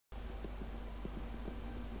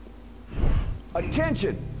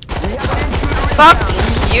Attention! We have an intruder in Fuck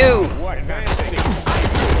town. you! What?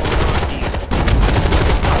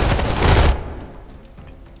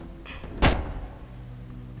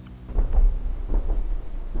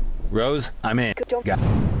 Rose, I'm in.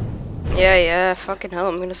 Yeah, fucking hell,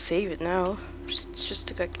 I'm gonna save it now. Just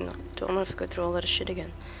to don't have to go through all that shit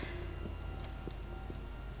again.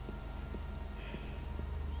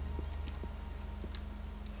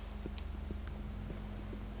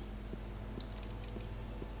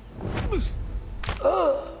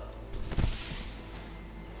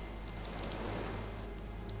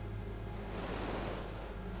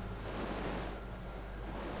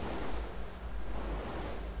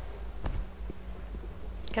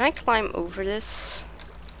 Can I climb over this?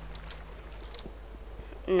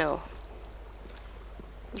 No.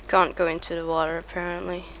 You can't go into the water,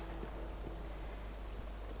 apparently.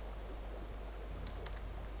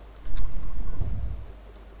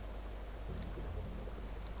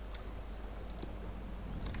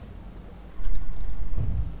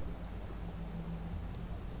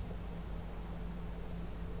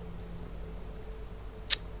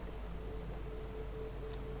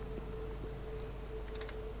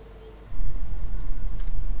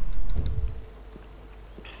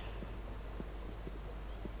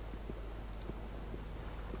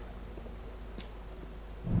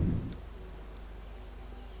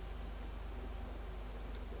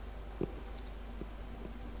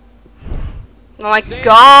 Oh my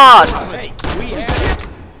god! Hey, we have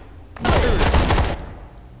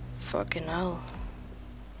Fucking hell.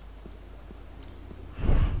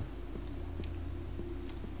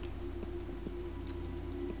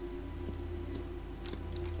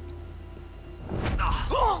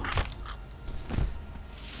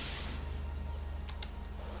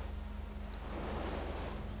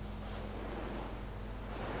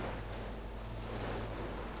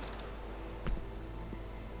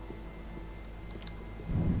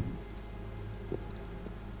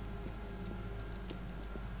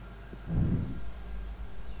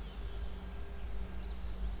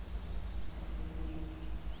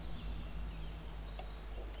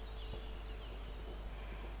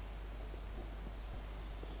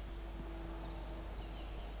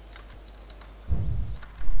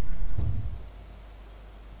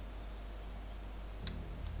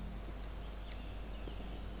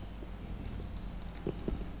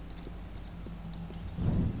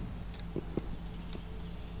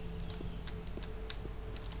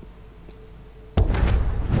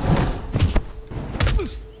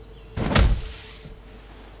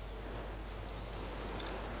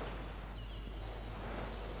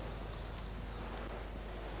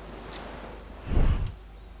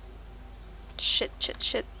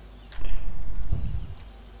 Shit.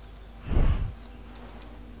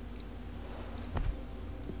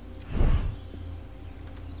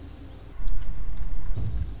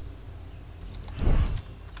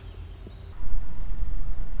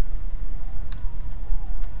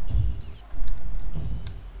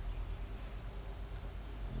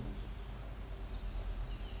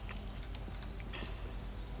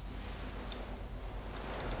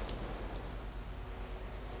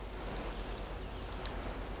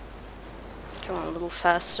 Come on, a little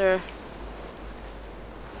faster.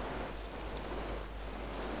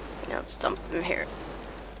 Now let's dump him here.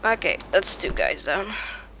 Okay, that's 2 guys down.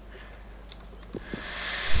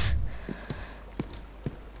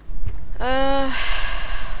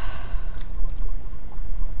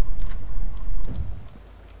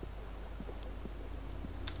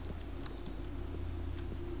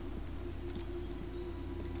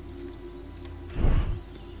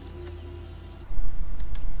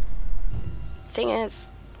 Thing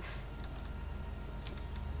is,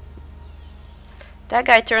 that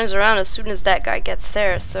guy turns around as soon as that guy gets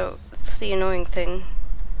there, so it's the annoying thing.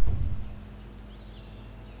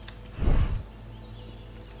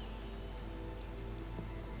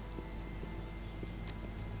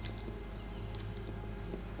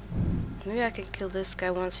 Maybe I can kill this guy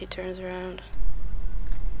once he turns around.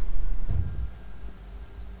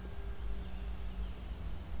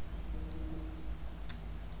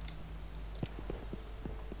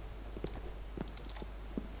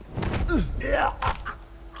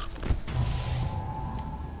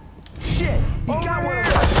 Shit! You got one of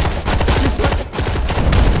us!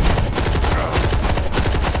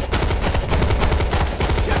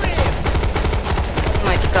 Oh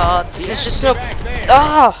my god, this is just no.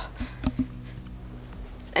 Ah!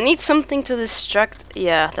 I need something to distract.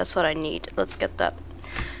 Yeah, that's what I need. Let's get that.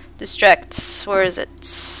 Distracts. Where is it?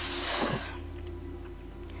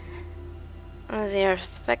 The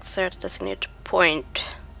artifacts are designated point.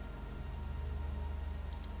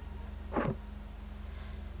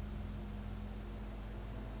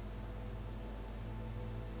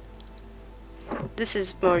 This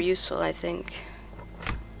is more useful, I think.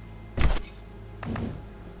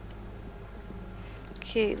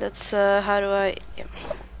 Okay, let's, how do I... Yeah.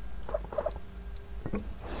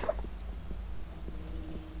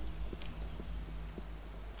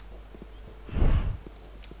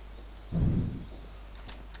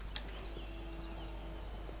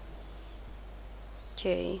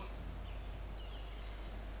 Okay.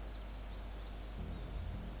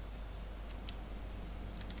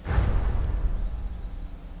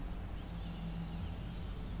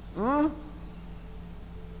 Huh?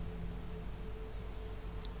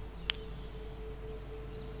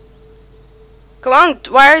 Come on,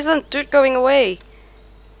 why isn't dude going away?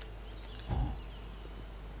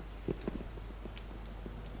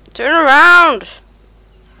 Turn around!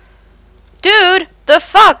 Dude, the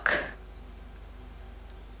fuck?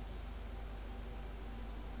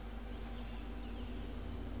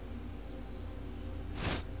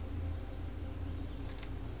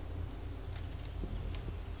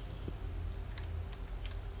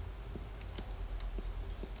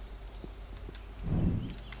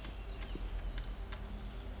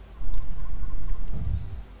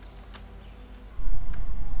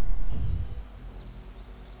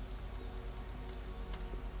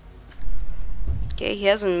 Okay, he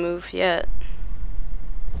hasn't moved yet.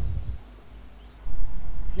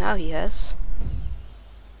 Now he has.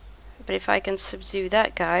 But if I can subdue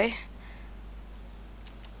that guy...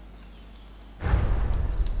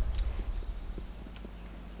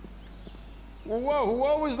 Whoa,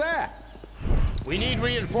 what was that? We need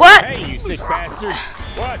reinforcements. What? Hey, you sick bastard!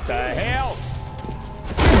 What the hell?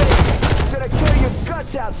 Should I tear your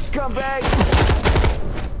guts out, scumbag?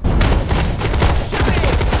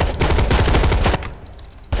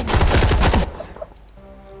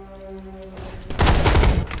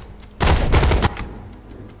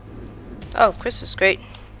 Oh, Chris is great.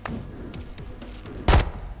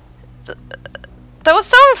 That was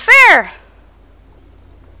so unfair!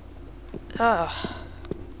 Ugh.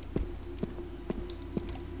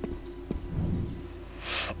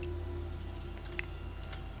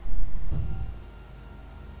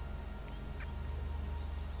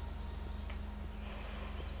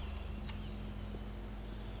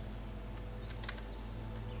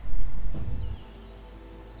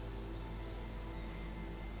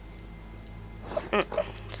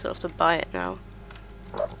 Still have to buy it now.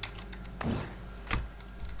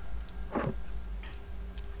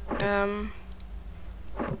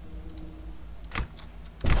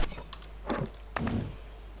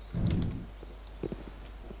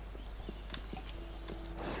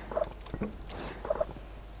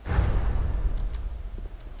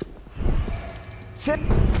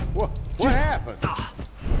 What happened?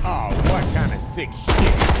 Oh, what kind of sick shit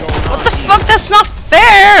is going on? What the fuck? That's not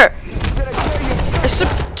fair! I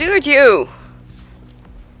subdued you!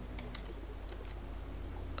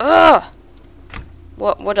 Ugh!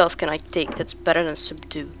 What else can I take that's better than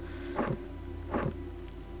subdue?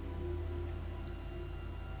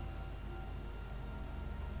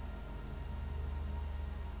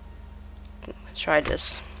 Let's try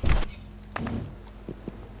this.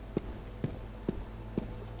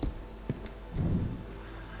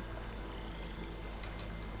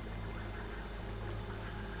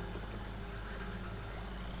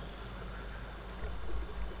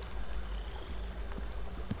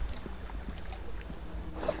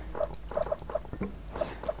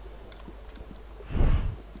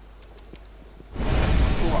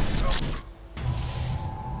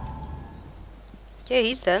 Yeah,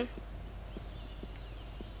 he's dead.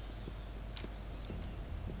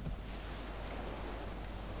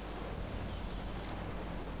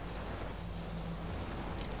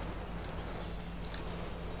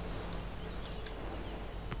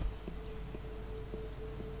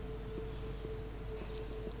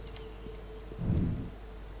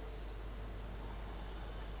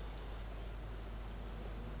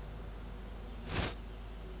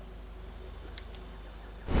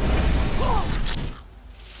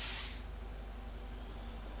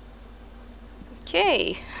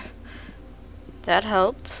 Okay, that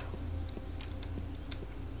helped.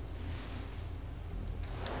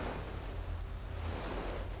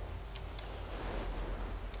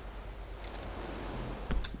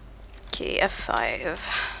 Okay, F5.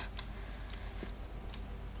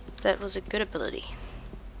 That was a good ability.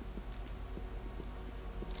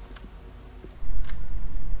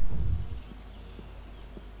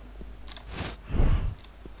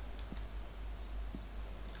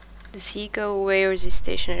 Does he go away or is he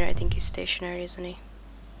stationary? I think he's stationary, isn't he?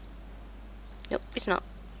 Nope, he's not.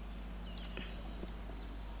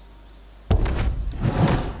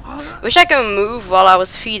 Wish I could move while I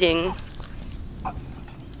was feeding.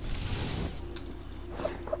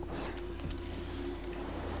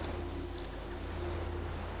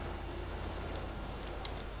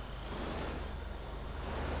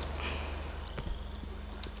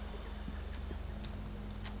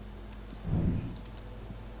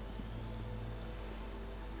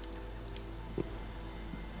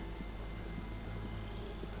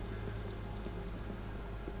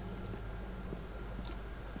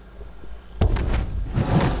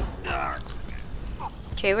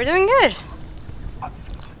 Okay, we're doing good. I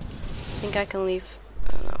think I can leave.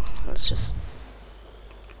 I don't know. Let's just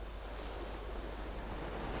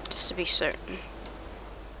to be certain.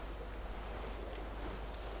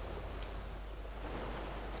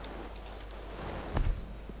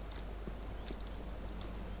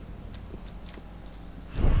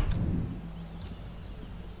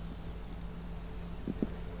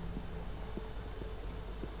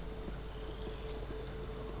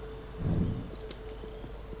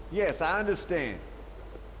 Yes, I understand.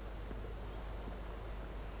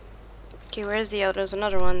 Okay, where's the other? There's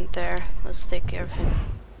another one there. Let's take care of him.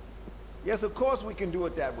 Yes, of course we can do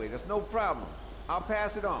it that way. That's no problem. I'll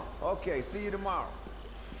pass it on. Okay, see you tomorrow.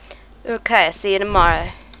 Okay, see you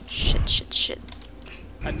tomorrow. Shit, shit, shit.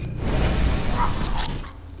 So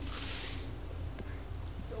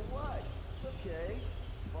what? It's okay.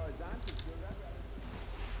 As far as I'm concerned,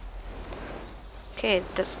 Okay,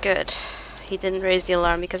 that's good. He didn't raise the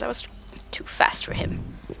alarm because I was too fast for him.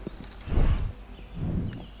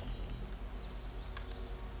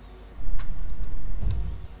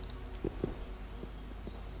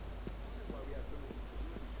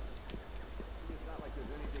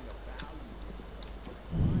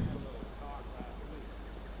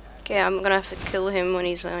 Okay, I'm gonna have to kill him when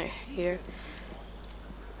he's here.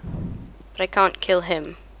 But I can't kill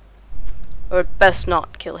him. Or best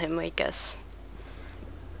not kill him, I guess.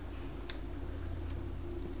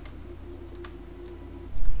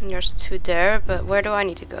 And there's two there, but where do I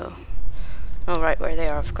need to go? Oh, right where they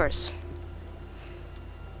are, of course.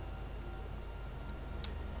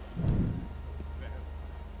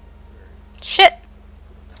 Shit!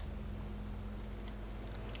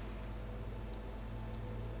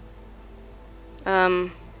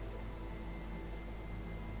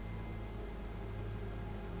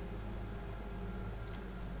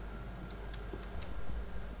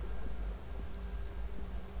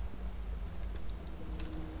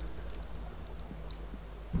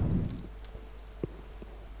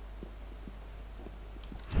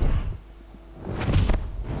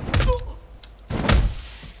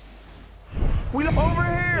 we over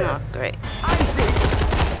here. Oh, great. I see.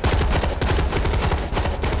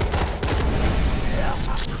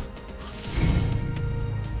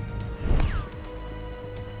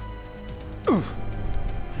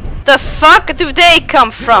 The fuck do they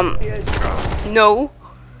come from? No.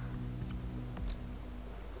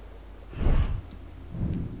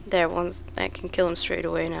 There, one. I can kill him straight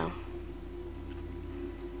away now.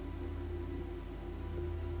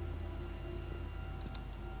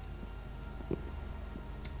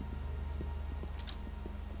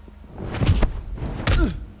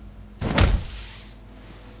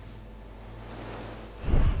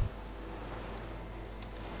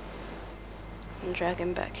 And drag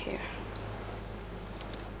him back here.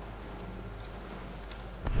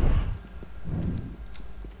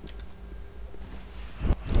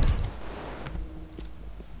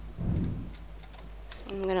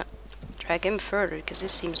 I'm gonna drag him further because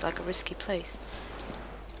this seems like a risky place.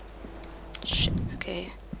 Shit,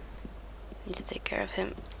 okay. Need to take care of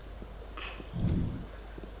him.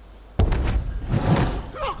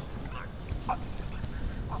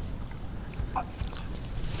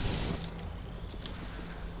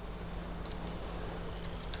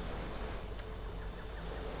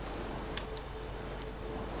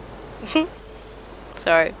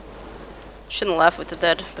 Sorry. Shouldn't laugh with the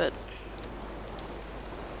dead, but...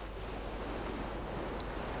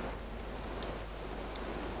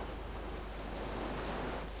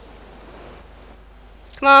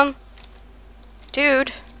 Come on.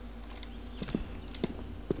 Dude.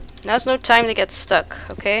 Now's no time to get stuck,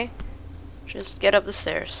 okay? Just get up the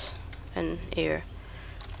stairs. And here.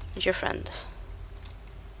 Is your friend.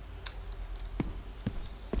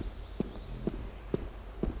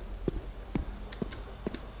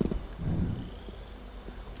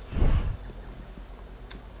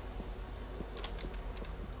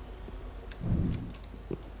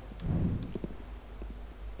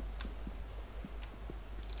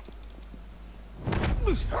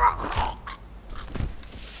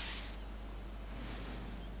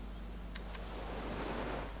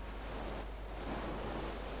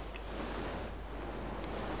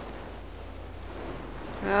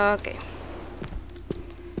 Okay.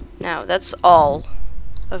 Now, that's all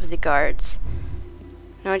of the guards.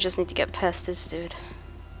 Now I just need to get past this dude.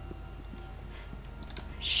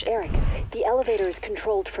 Shit. Eric, the elevator is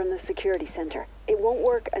controlled from the security center. It won't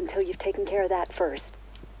work until you've taken care of that first.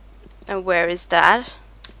 And where is that?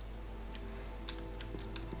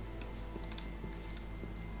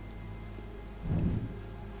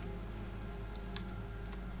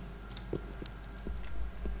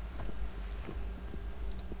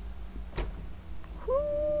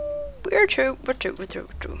 We're true.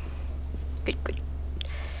 Good.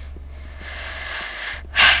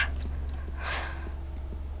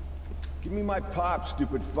 Give me my pop,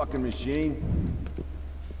 stupid fucking machine.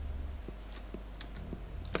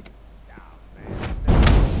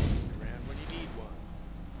 Around when you need one.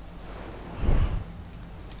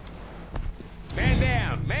 Man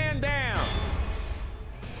down! Man down!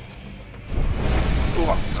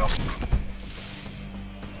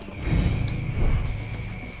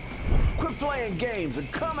 Quit playing games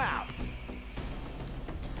and come out!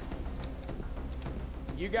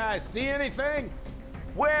 You guys see anything?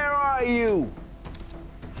 Where are you?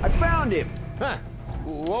 I found him! Huh?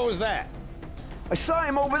 What was that? I saw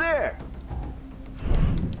him over there!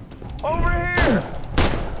 Over here!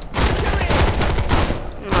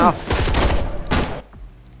 No.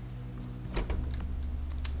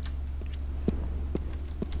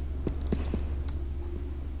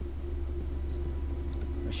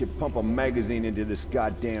 I should pump a magazine into this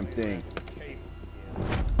goddamn thing.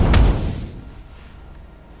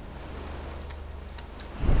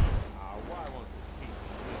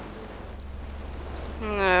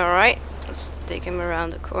 Alright, let's take him around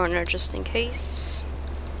the corner just in case.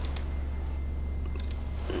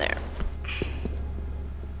 There.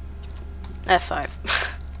 F5.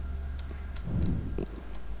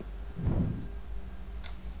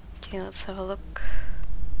 Okay, let's have a look.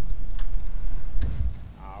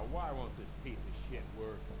 Why won't this piece of shit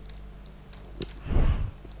work?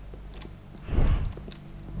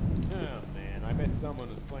 Oh man, I bet someone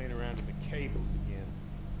was playing around with the cables again.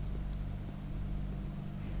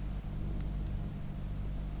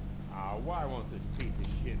 Why won't this piece of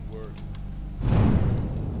shit work?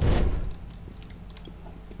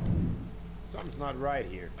 Something's not right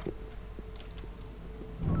here.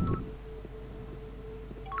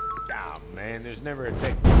 Oh man, there's never a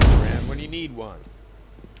technician around when you need one.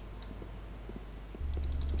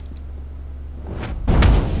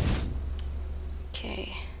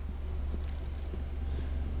 Okay.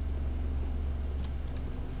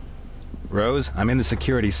 Rose, I'm in the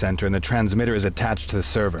security center and the transmitter is attached to the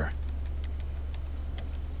server.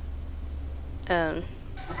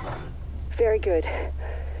 Very good.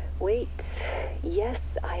 Wait. Yes,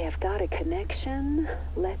 I have got a connection.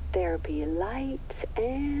 Let there be light,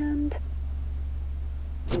 and...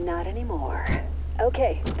 not anymore.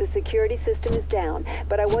 Okay, the security system is down,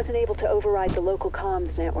 but I wasn't able to override the local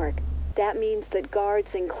comms network. That means that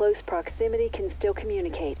guards in close proximity can still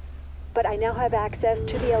communicate. But I now have access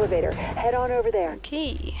to the elevator. Head on over there.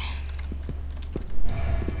 Okay.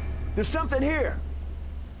 There's something here!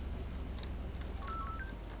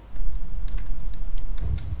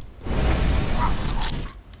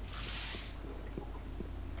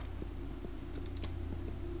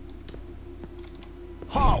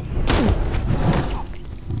 Halt!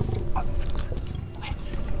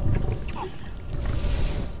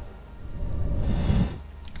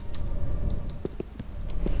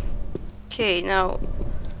 Okay, now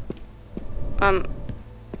I'm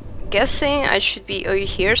guessing I should be over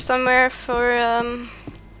here somewhere for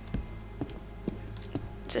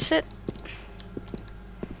is this it?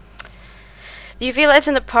 The UV lights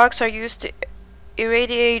in the parks are used to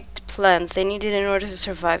irradiate plants. They need it in order to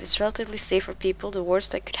survive. It's relatively safe for people. The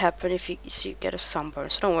worst that could happen if you get a sunburn.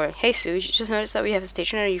 So don't worry. Hey Sue, you just noticed that we have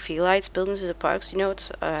stationary UV lights built into the parks. You know it's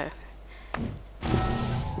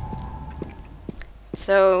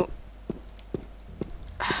so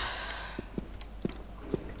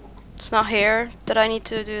it's not here that I need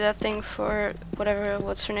to do that thing for whatever,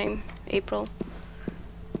 what's her name? April?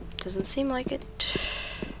 Doesn't seem like it.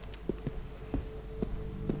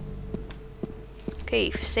 Okay,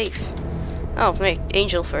 safe. Oh, wait,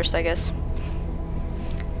 Angel first, I guess.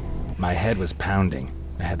 My head was pounding.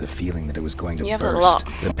 I had the feeling that it was going to You have a burst. lot.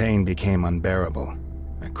 The pain became unbearable.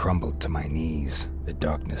 I crumbled to my knees. The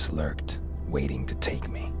darkness lurked, waiting to take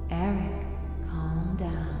me. Eric, calm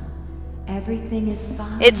down. Everything is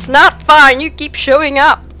fine. It's not fine, you keep showing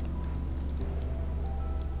up!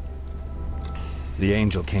 The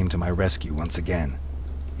angel came to my rescue once again.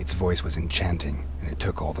 Its voice was enchanting, and it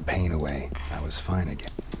took all the pain away. I was fine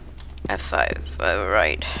again. F5,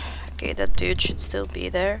 right. Okay, that dude should still be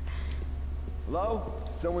there. Hello?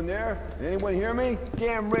 Someone there? Anyone hear me?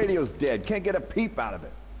 Damn radio's dead. Can't get a peep out of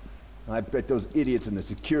it. I bet those idiots in the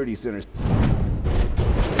security centers.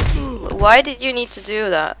 Why did you need to do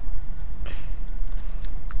that?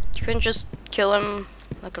 You couldn't just kill him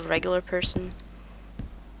like a regular person?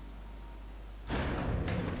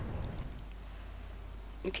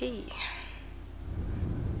 Okay.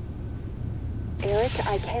 Eric,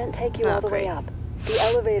 I can't take you Oh, all the way great. up. The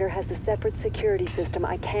elevator has a separate security system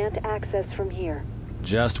I can't access from here.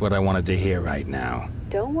 Just what I wanted to hear right now.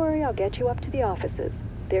 Don't worry, I'll get you up to the offices.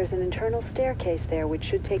 There's an internal staircase there which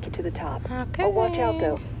should take you to the top. Okay. Oh, watch out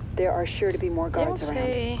though. There are sure to be more guards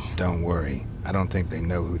around. Don't worry. I don't think they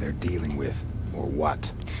know who they're dealing with, or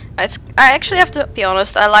what. I actually have to be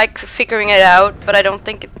honest, I like figuring it out, but I don't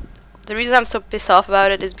think the reason I'm so pissed off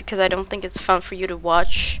about it is because I don't think it's fun for you to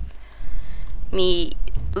watch me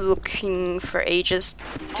looking for ages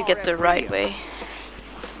to get the right way.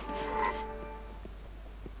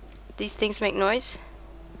 These things make noise?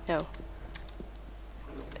 No.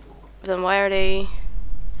 Then why are they...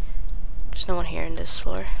 There's no one here in this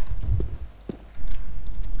floor.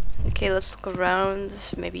 Okay, let's look around.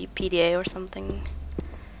 Maybe PDA or something.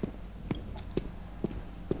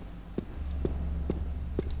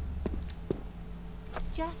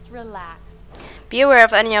 Just relax. Be aware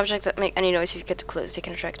of any objects that make any noise. If you get too close, they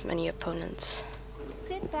can attract many opponents.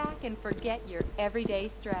 Sit back and forget your everyday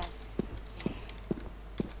stress.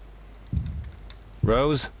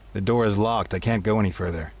 Rose, the door is locked. I can't go any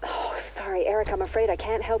further. Oh, sorry, Eric. I'm afraid I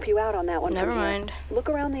can't help you out on that one. Never mind. Look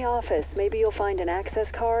around the office. Maybe you'll find an access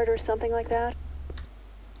card or something like that.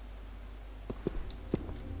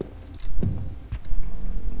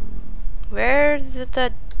 Where did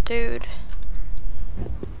that dude?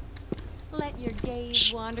 Let your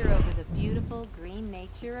gaze wander over the beautiful green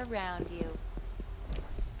nature around you.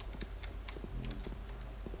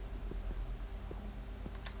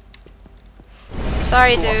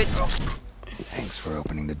 Sorry, dude. Thanks for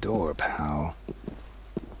opening the door, pal.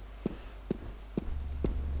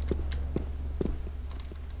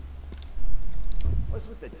 What's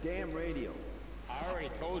with the damn radio? I already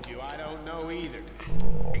told you I don't know either.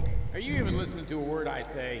 Hey, are you even listening to a word I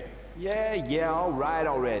say? Yeah, all right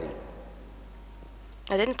already.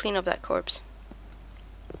 I didn't clean up that corpse.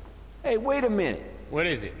 Hey, wait a minute. What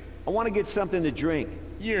is it? I want to get something to drink.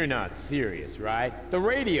 You're not serious, right? The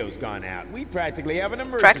radio's gone out. We practically have an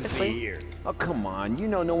emergency Practically. here. Oh, come on. You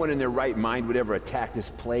know no one in their right mind would ever attack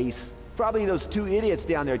this place. Probably those two idiots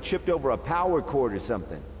down there tripped over a power cord or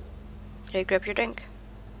something. Hey, grab your drink.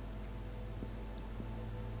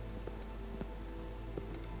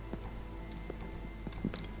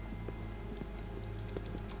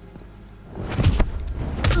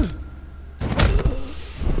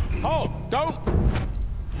 Oh, don't!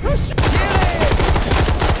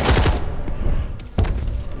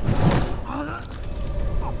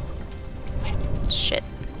 Shit.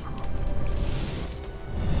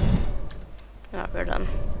 Oh, we're done.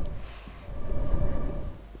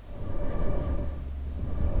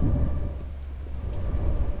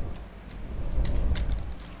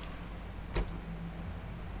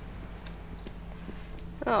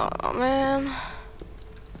 Oh, man.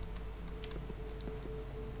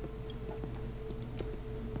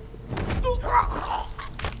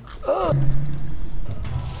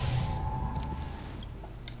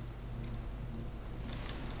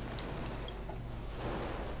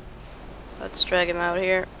 Let's drag him out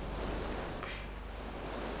here.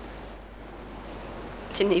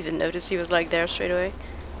 Didn't even notice he was like there straight away.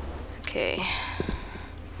 Okay.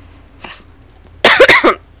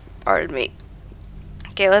 Pardon me.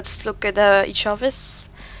 Okay, let's look at each office.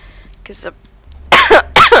 Cause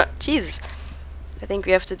jeez, I think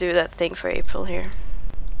we have to do that thing for April here.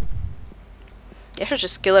 I should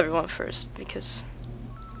just kill everyone first because.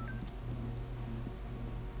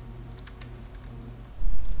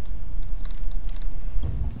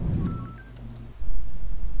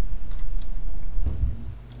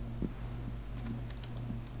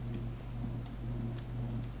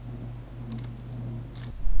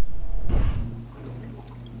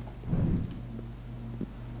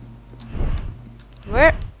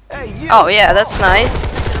 Where? Hey, you! Oh yeah, that's nice.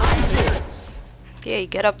 Okay,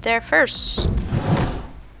 get up there first.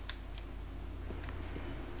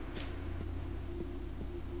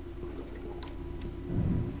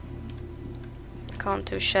 Can't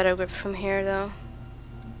do shadow grip from here though.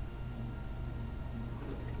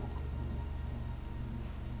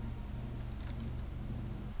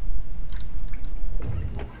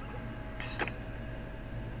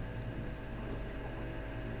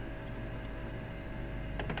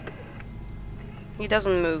 He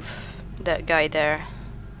doesn't move, that guy there.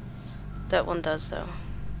 That one does though.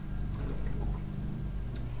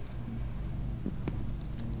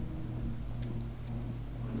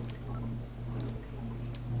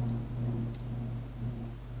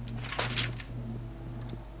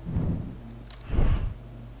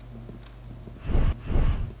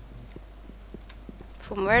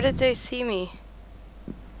 From where did they see me?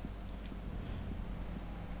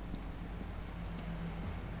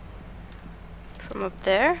 From up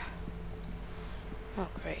there? Oh,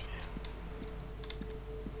 great.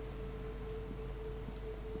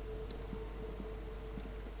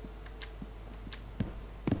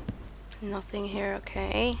 Nothing here,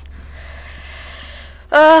 okay.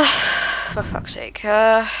 For fuck's sake.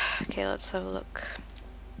 Okay, let's have a look.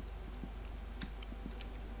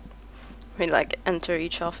 We like enter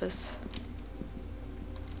each office.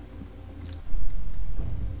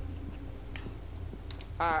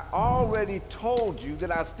 I already told you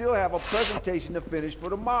that I still have a presentation to finish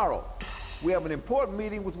for tomorrow. We have an important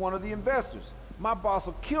meeting with one of the investors. My boss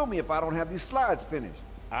will kill me if I don't have these slides finished.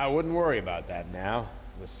 I wouldn't worry about that now.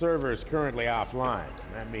 The server is currently offline.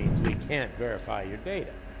 That means we can't verify your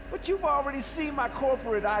data. But you've already seen my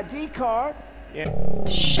corporate ID card. Yeah,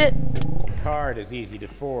 Shit. the card is easy to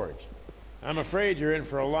forge. I'm afraid you're in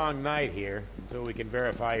for a long night here until we can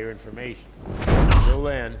verify your information. Until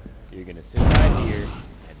then, you're gonna sit right here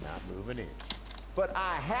and not move an inch. But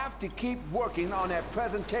I have to keep working on that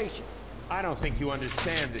presentation. I don't think you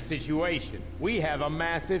understand the situation. We have a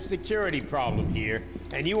massive security problem here,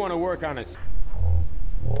 and you want to work on a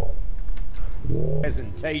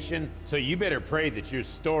presentation, so you better pray that your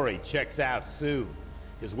story checks out soon,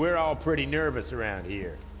 because we're all pretty nervous around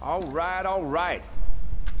here. All right, all right.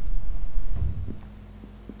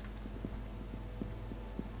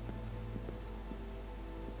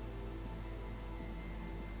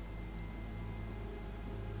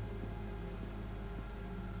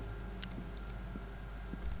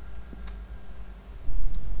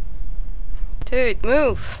 Dude,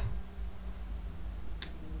 move!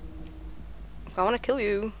 I wanna kill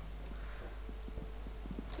you.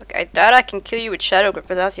 Look, I doubt I can kill you with Shadow Grip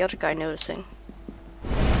without the other guy noticing.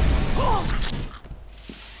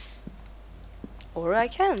 Or I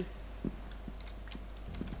can.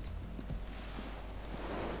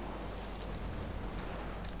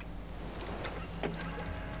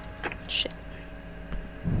 Shit.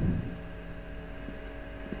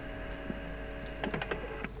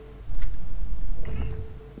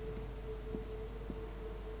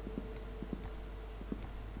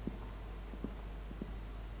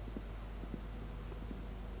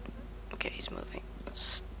 Okay, he's moving.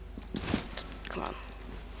 Let's come on.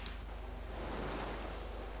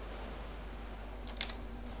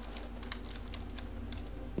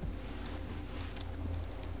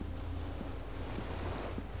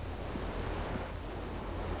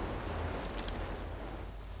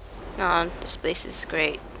 Oh, this place is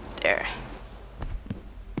great. There.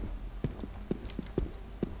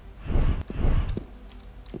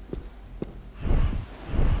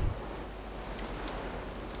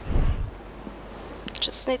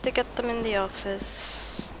 Just need to get them in the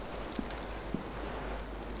office.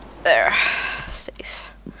 There.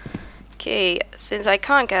 Safe. Okay, since I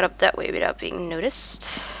can't get up that way without being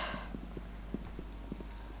noticed,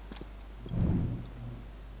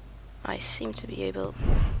 I seem to be able...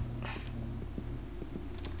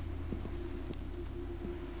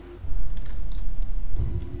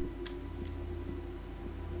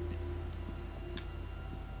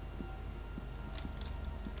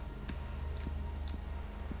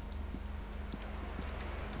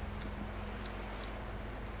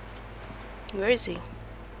 Where is he?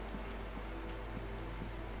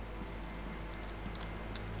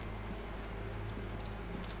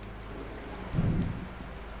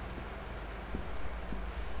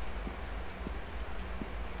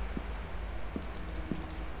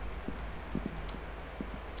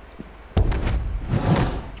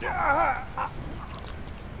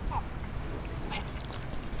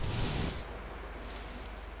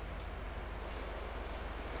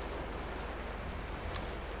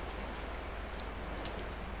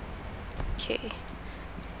 Okay.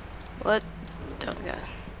 What? Don't go.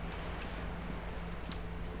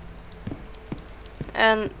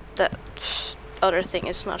 And that other thing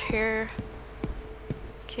is not here.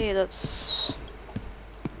 Okay, that's...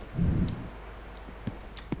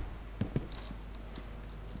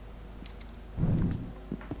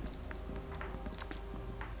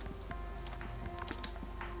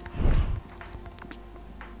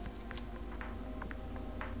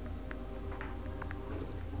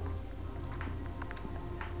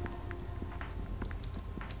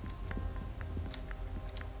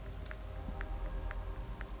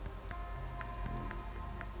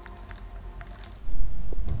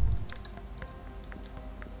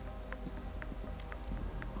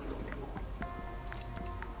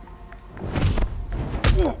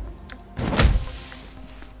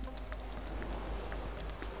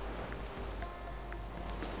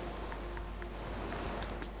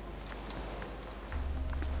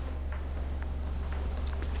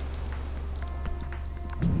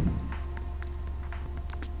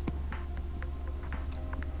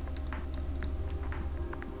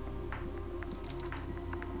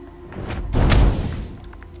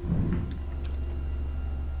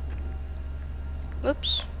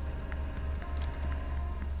 Oops.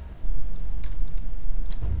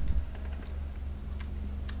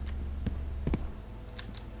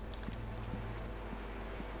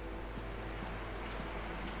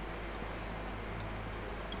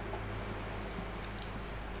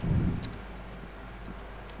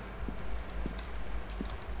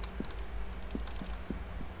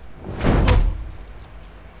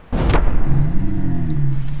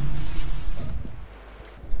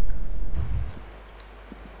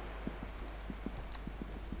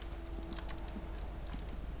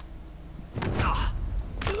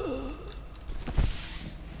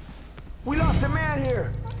 We lost a man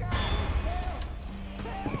here.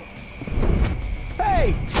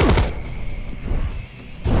 Hey!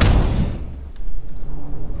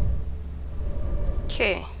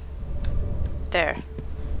 Okay. There.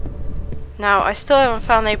 Now, I still haven't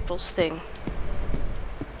found April's thing.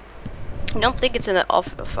 I don't think it's in the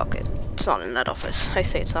office. Oh, fuck it. It's not in that office. I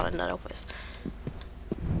say it's not in that office.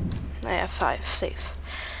 I have 5. Safe.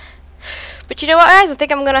 But you know what, guys? I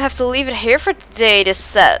think I'm gonna have to leave it here for today, this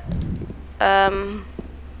set.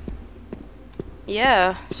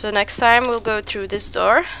 Yeah. So next time we'll go through this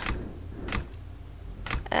door.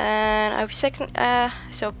 And I'll be second.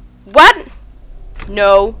 So. What?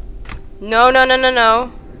 No. No, no, no, no,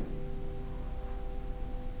 no.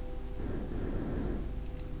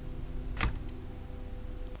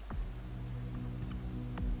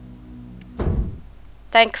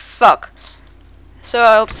 Thank fuck. So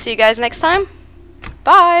I hope to see you guys next time.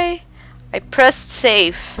 Bye. I pressed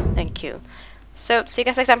save. Thank you. So see you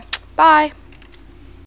guys next time. Bye.